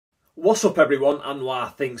What's up everyone,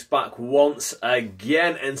 Anwar Thinks back once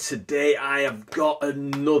again, and today I have got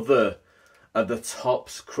another of the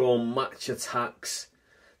Topps Chrome match attacks.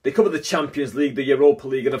 They cover the Champions League, the Europa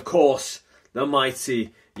League, and of course the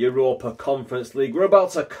mighty Europa Conference League. We're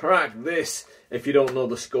about to crack this. If you don't know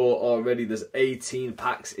the score already, there's 18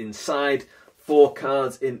 packs inside, 4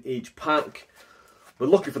 cards in each pack. We're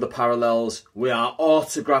looking for the parallels. We are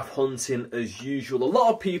autograph hunting as usual. A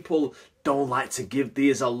lot of people don't like to give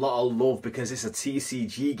these a lot of love because it's a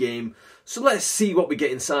TCG game. So let's see what we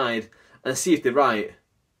get inside and see if they're right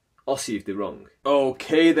or see if they're wrong.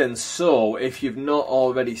 Okay then, so if you've not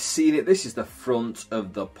already seen it, this is the front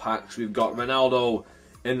of the packs. We've got Ronaldo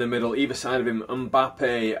in the middle, either side of him,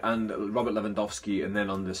 Mbappe and Robert Lewandowski, and then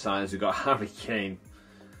on the sides we've got Harry Kane.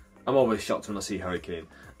 I'm always shocked when I see Harry Kane.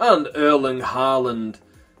 And Erling Haaland,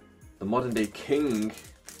 the modern day king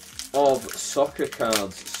of soccer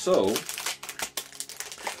cards. So,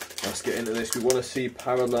 let's get into this. We want to see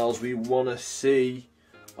parallels. We want to see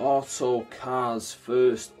auto cards.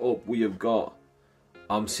 First up, we have got,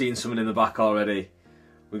 I'm seeing someone in the back already.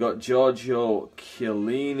 We got Giorgio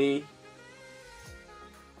Chiellini.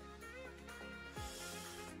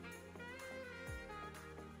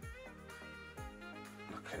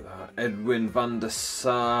 Edwin van der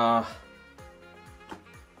Sar,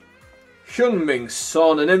 Heung-min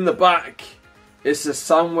Son, and in the back it's the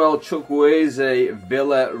Samuel Chukwueze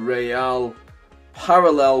Villarreal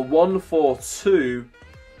parallel 142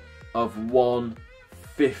 of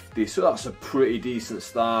 150. So that's a pretty decent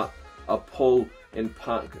start. A pull in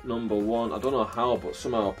pack number 1. I don't know how, but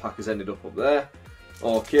somehow a pack has ended up there.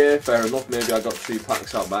 Okay, fair enough. Maybe I got 2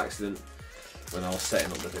 packs out by accident when I was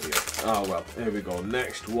setting up the video. Oh well, here we go.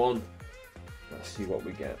 Next one. Let's see what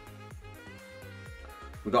we get.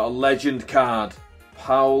 We got a legend card.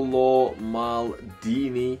 Paolo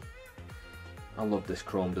Maldini. I love this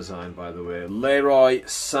chrome design, by the way. Leroy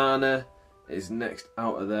Sané is next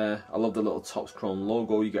out of there. I love the little Topps Chrome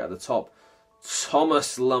logo you get at the top.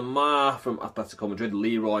 Thomas Lemar from Atletico Madrid.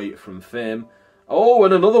 Leroy from Fame. Oh,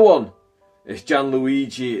 and another one. It's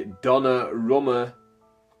Gianluigi Donnarumma.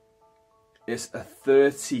 It's a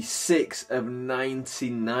 36 of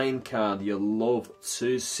 99 card. You love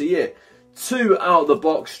to see it. 2 out the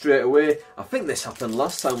box straight away. I think this happened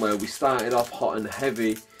last time where we started off hot and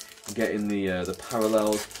heavy, getting the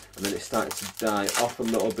parallels, and then it started to die off a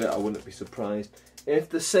little bit. I wouldn't be surprised if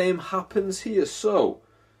the same happens here. So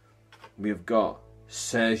we've got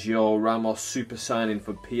Sergio Ramos super signing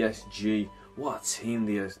for PSG. What a team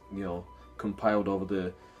they compiled over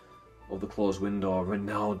the closed window.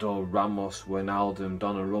 Ronaldo, Ramos, Wijnaldum,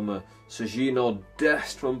 Donnarumma, Sergio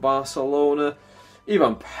Dest from Barcelona,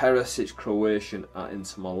 Ivan Perisic, Croatian at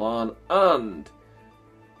Inter Milan, and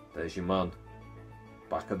there's your man,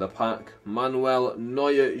 back of the pack, Manuel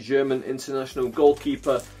Neuer, German international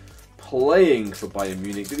goalkeeper, playing for Bayern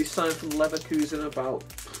Munich. Did he sign from Leverkusen about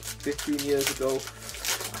 15 years ago?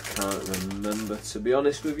 I can't remember, to be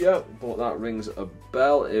honest with you, but that rings a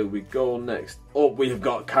bell. Here we go. Next up, we have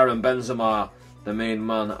got Karim Benzema, the main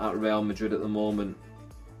man at Real Madrid at the moment.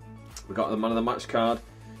 We got the man of the match card.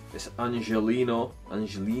 It's Angelino,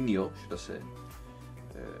 should I say?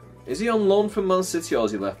 Is he on loan from Man City or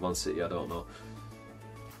has he left Man City? I don't know.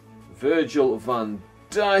 Virgil van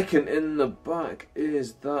Dijk, and in the back,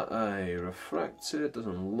 is that a refractor?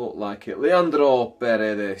 Doesn't look like it. Leandro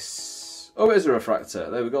Paredes. Oh, it is a refractor.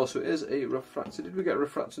 There we go. So it is a refractor. Did we get a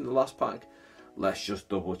refractor in the last pack? Let's just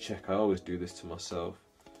double check. I always do this to myself.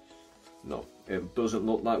 No, it doesn't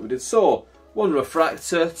look like we did. So, 1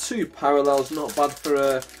 refractor, 2 parallels. Not bad for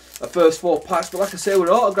a first 4 packs. But like I say,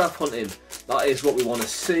 we're autograph hunting. That is what we want to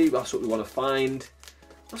see. That's what we want to find.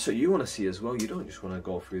 That's what you want to see as well. You don't just want to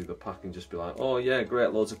go through the pack and just be like, oh yeah,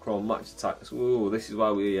 great, loads of chrome match attacks. Ooh, this is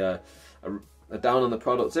why we are down on the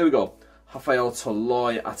products. Here we go. Rafael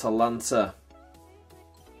Toloi, Atalanta.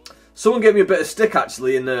 Someone gave me a bit of stick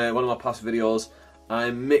actually in one of my past videos.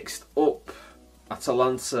 I mixed up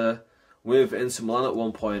Atalanta with Inter Milan at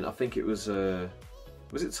one point. I think it was it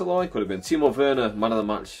Toloi? Could have been. Timo Werner, man of the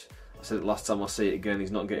match. I said it last time, I'll say it again.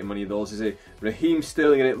 He's not getting many of those, is he? Raheem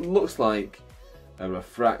Sterling, and it looks like a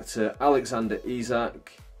refractor. Alexander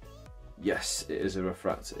Isak. Yes, it is a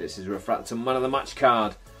refractor. This is a refractor man of the match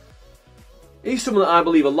card. He's someone that I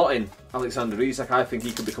believe a lot in, Alexander Isak. I think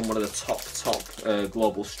he could become one of the top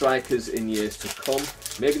global strikers in years to come.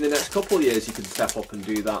 Maybe in the next couple of years he could step up and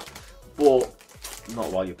do that, but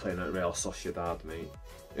not while you're playing at Real Sociedad, mate.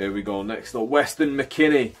 Here we go. Next up, Weston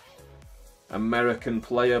McKennie, American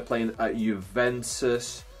player playing at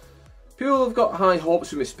Juventus. People have got high hopes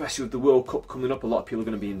for him, especially with the World Cup coming up. A lot of people are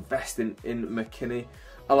going to be investing in McKennie.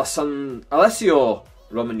 Alessio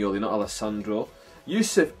Romagnoli, not Alessandro.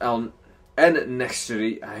 Yusuf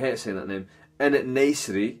En-Nesyri, I hate saying that name,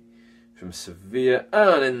 En-Nesyri from Sevilla.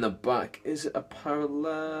 And in the back, is it a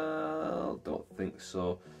parallel? Don't think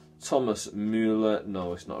so. Thomas Müller,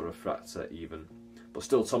 no, it's not a refractor even. But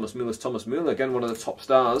still, Thomas Müller's Thomas Müller, again, one of the top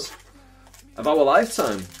stars of our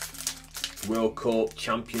lifetime. World Cup,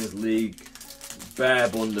 Champions League, bare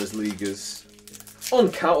Bundesligas,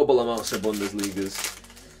 uncountable amounts of Bundesligas.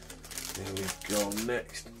 There we go.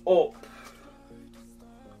 Next up,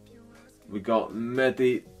 we got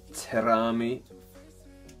Mehdi Terami,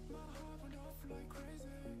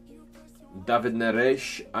 David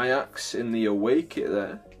Neres, Ajax in the away kit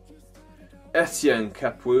there. Etienne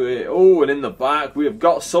Capoue. Oh, and in the back we have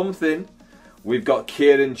got something. We've got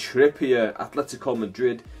Kieran Trippier, Atletico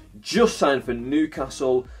Madrid, just signed for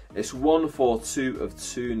Newcastle. It's 142 of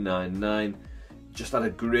 299. Just had a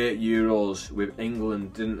great Euros with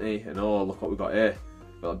England, didn't he? And oh, look what we got here.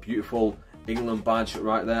 We've got a beautiful England badge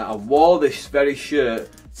right there. I wore this very shirt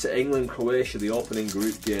to England-Croatia, the opening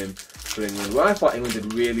group game for England, where I thought England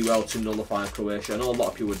did really well to nullify Croatia. I know a lot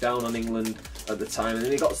of people were down on England at the time, and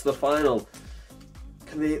then they got to the final.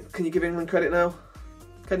 Can you give England credit now?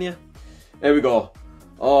 Can you? Here we go.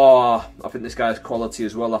 Oh, I think this guy's quality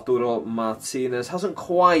as well. Arturo Martinez hasn't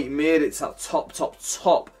quite made it to that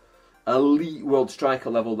top elite world striker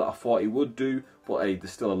level that I thought he would do, but hey,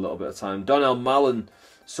 there's still a little bit of time. Donnell Mallon,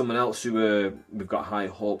 someone else who we've got high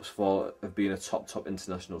hopes for of being a top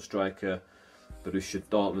international striker. Borussia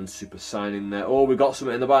Dortmund super signing there. Oh, we got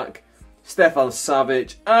something in the back. Stefan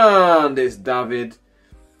Savic, and it's David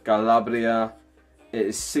Calabria. It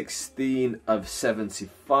is 16 of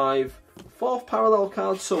 75. Fourth parallel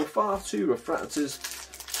card so far, 2 refractors.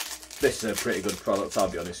 This is a pretty good product, I'll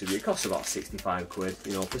be honest with you. It costs about 65 quid.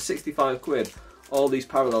 You know, for 65 quid, all these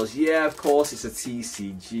parallels. Yeah, of course it's a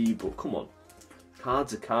TCG, but come on.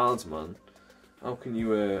 Cards are cards, man. How can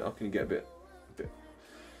you get a bit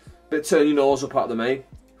turn your nose up at them, eh?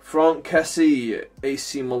 Franck Kessie,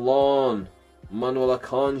 AC Milan, Manuel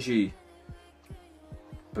Akanji,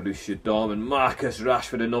 Borussia Dortmund, Marcus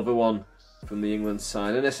Rashford, another one from the England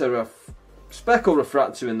side. And it's a speckle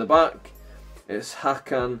refractor in the back. It's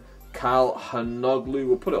Hakan Calhanoglu.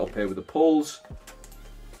 We'll put it up here with the pulls.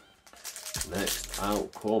 Next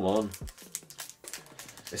out, come on.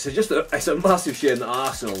 It's a massive shame that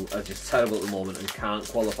Arsenal are just terrible at the moment and can't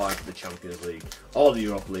qualify for the Champions League or the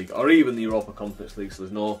Europa League or even the Europa Conference League, so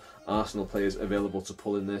there's no Arsenal players available to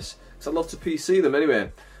pull in this. So I'd love to PC them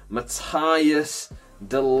anyway. Matthias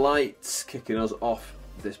Delights kicking us off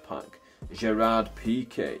this pack. Gerard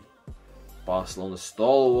Piqué, Barcelona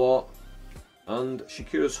stalwart, and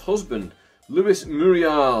Shakira's husband, Luis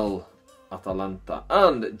Muriel, Atalanta,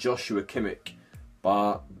 and Joshua Kimmich,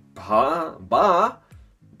 Bayern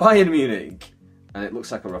Munich. And it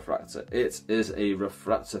looks like a refractor. It is a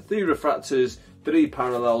refractor. 3 refractors, 3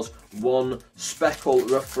 parallels, 1 speckle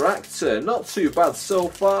refractor. Not too bad so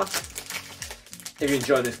far. If you're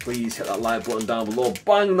enjoying this, please hit that like button down below.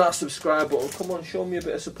 Bang that subscribe button. Come on, show me a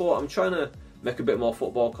bit of support. I'm trying to make a bit more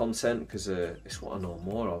football content because it's what I know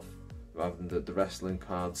more of rather than the wrestling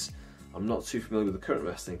cards. I'm not too familiar with the current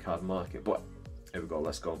wrestling card market, but here we go,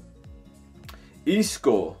 let's go.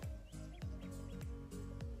 Isco,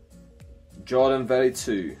 Jordan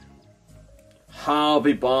Veretout,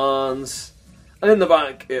 Harvey Barnes, and in the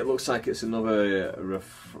back it looks like it's another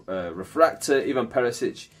refractor, Ivan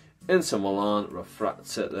Perisic, Inter Milan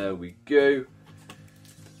refractor. There we go.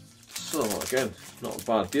 So again, not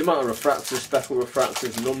bad. The amount of refractors, speckle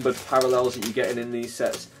refractors, numbered parallels that you're getting in these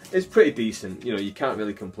sets is pretty decent. You know, you can't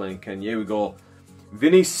really complain, can you? Here we go.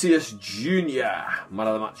 Vinicius Junior, man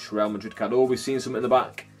of the match, Real Madrid card. Oh, we've seen something in the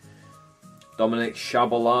back. Dominic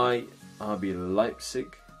Szoboszlai, RB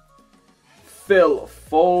Leipzig. Phil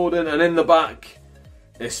Foden, and in the back,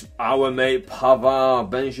 it's our mate Pavard,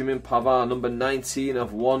 Benjamin Pavard, number 19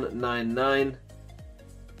 of 199.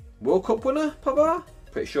 World Cup winner, Pavard?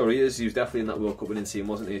 Pretty sure he is. He was definitely in that World Cup winning team,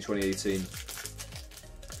 wasn't he, in 2018?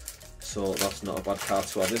 So that's not a bad card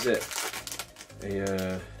to have, is it?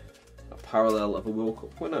 A parallel of a World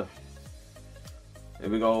Cup winner. Here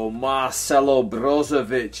we go. Marcelo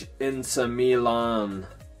Brozovic, Inter Milan.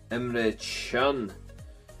 Emre Can,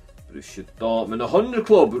 Borussia Dortmund. 100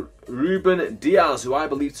 club, Ruben Diaz, who I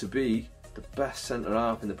believe to be the best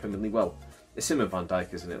centre-half in the Premier League. Well, it's him and Van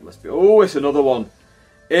Dijk, isn't it? Let's be. Oh, it's another one.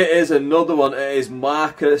 It is another one. It is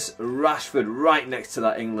Marcus Rashford right next to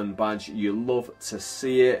that England badge. You love to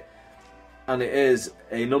see it. And it is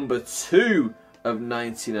a number 2 of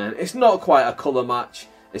 99. It's not quite a colour match.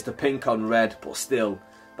 It's the pink on red, but still,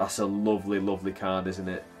 that's a lovely, lovely card, isn't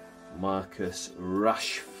it? Marcus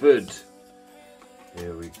Rashford.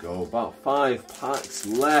 Here we go. About 5 packs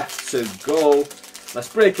left to go. Let's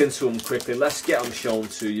break into them quickly. Let's get them shown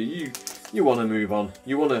to you. You want to move on.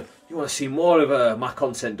 You want to see more of my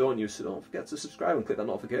content, don't you? So don't forget to subscribe and click that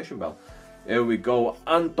notification bell. Here we go.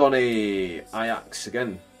 Anthony Ajax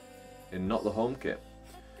again in not the home kit.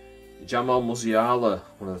 Jamal Musiala,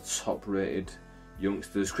 one of the top-rated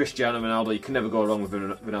youngsters. Cristiano Ronaldo. You can never go wrong with a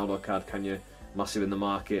Ronaldo card, can you? Massive in the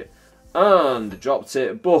market. And dropped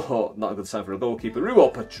it, but not a good time for a goalkeeper. Rui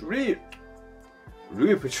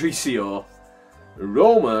Patricio.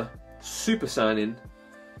 Roma, super signing.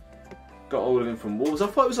 Got hold of him from Wolves. I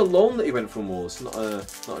thought it was a loan that he went from Wolves, not a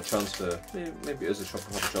transfer. Maybe it was a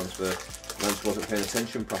proper transfer. I just wasn't paying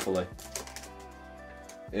attention properly.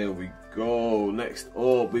 Here we go. Next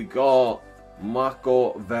up, we got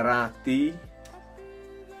Marco Verratti.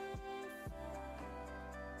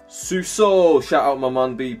 Suso, shout out my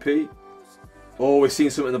man BP. Oh, we've seen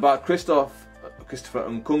something in the back. Christopher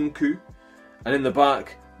Nkunku. And in the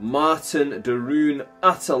back, Martin de Roon,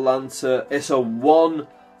 Atalanta. It's a 1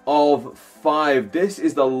 of 5. This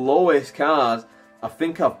is the lowest card I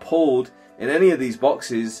think I've pulled in any of these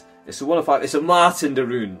boxes. It's a 1 of 5. It's a Martin de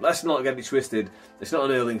Roon. Let's not get it twisted. It's not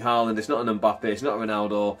an Erling Haaland. It's not an Mbappe. It's not a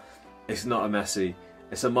Ronaldo. It's not a Messi.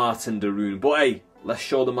 It's a Martin de Roon. But hey, let's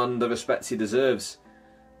show the man the respect he deserves.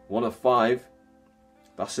 1 of 5.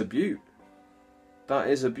 That's a beaut. That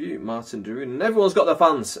is a beaut, Martin de Roon. And everyone's got their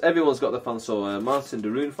fans. Everyone's got their fans. So Martin de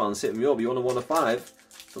Roon fans, hit me up. You want a 1 of 5?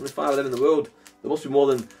 There's only 5 of them in the world. There must be more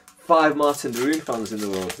than 5 Martin de Roon fans in the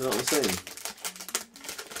world. You know what I'm saying?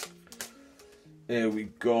 Here we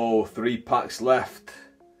go. 3 packs left.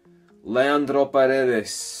 Leandro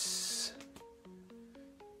Paredes.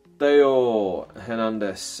 Theo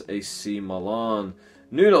Hernandez, AC Milan.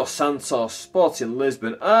 Nuno Santos, Sporting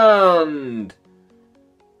Lisbon. And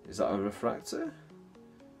is that a refractor?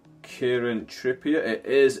 Kieran Trippier. It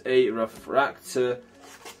is a refractor.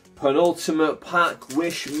 Penultimate pack.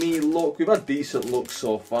 Wish me luck. We've had decent luck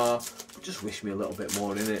so far. But just wish me a little bit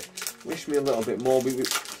more, innit? Wish me a little bit more. We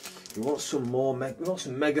want some more. We want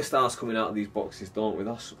some mega stars coming out of these boxes, don't we?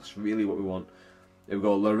 That's really what we want. Here we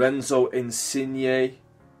go. Lorenzo Insigne.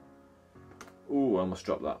 Ooh, I almost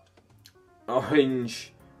dropped that.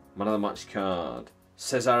 Orange. Man of the match card.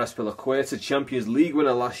 Cesar Azpilicueta, Champions League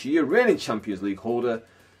winner last year. Reigning Champions League holder.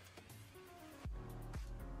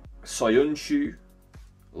 Soyuncu.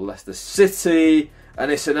 Leicester City.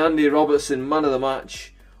 And it's an Andy Robertson, man of the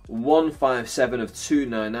match. 157 of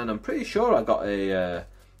 299. I'm pretty sure I got a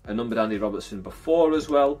numbered Andy Robertson before as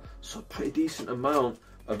well. So a pretty decent amount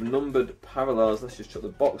of numbered parallels. Let's just chuck the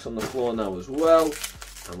box on the floor now as well.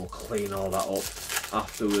 And we'll clean all that up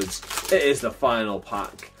afterwards. It is the final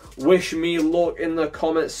pack. Wish me luck in the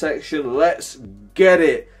comment section. Let's get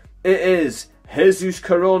it. It is Jesus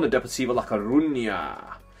Corona, Deportivo La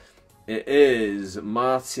Coruña. It is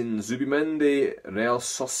Martin Zubimendi, Real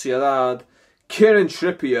Sociedad. Kieran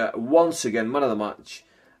Trippier, once again, man of the match.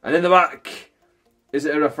 And in the back, is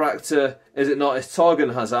it a refractor? Is it not? It's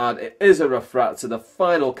Torgan Hazard. It is a refractor. The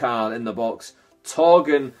final card in the box.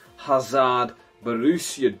 Torgan Hazard,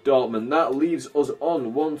 Borussia Dortmund. That leaves us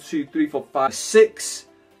on 1, 2, 3, 4, 5, 6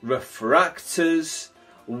 refractors.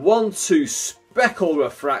 1, 2 speckle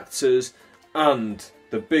refractors. And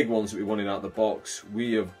the big ones that we wanted out of the box.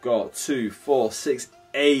 We have got 2, 4, 6,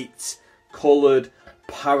 8 coloured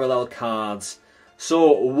parallel cards.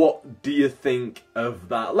 So what do you think of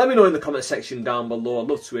that? Let me know in the comment section down below. I'd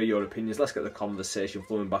love to hear your opinions. Let's get the conversation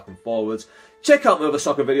flowing back and forwards. Check out my other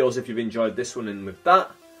soccer videos if you've enjoyed this one. And with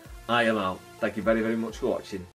that, I am out. Thank you very, very much for watching.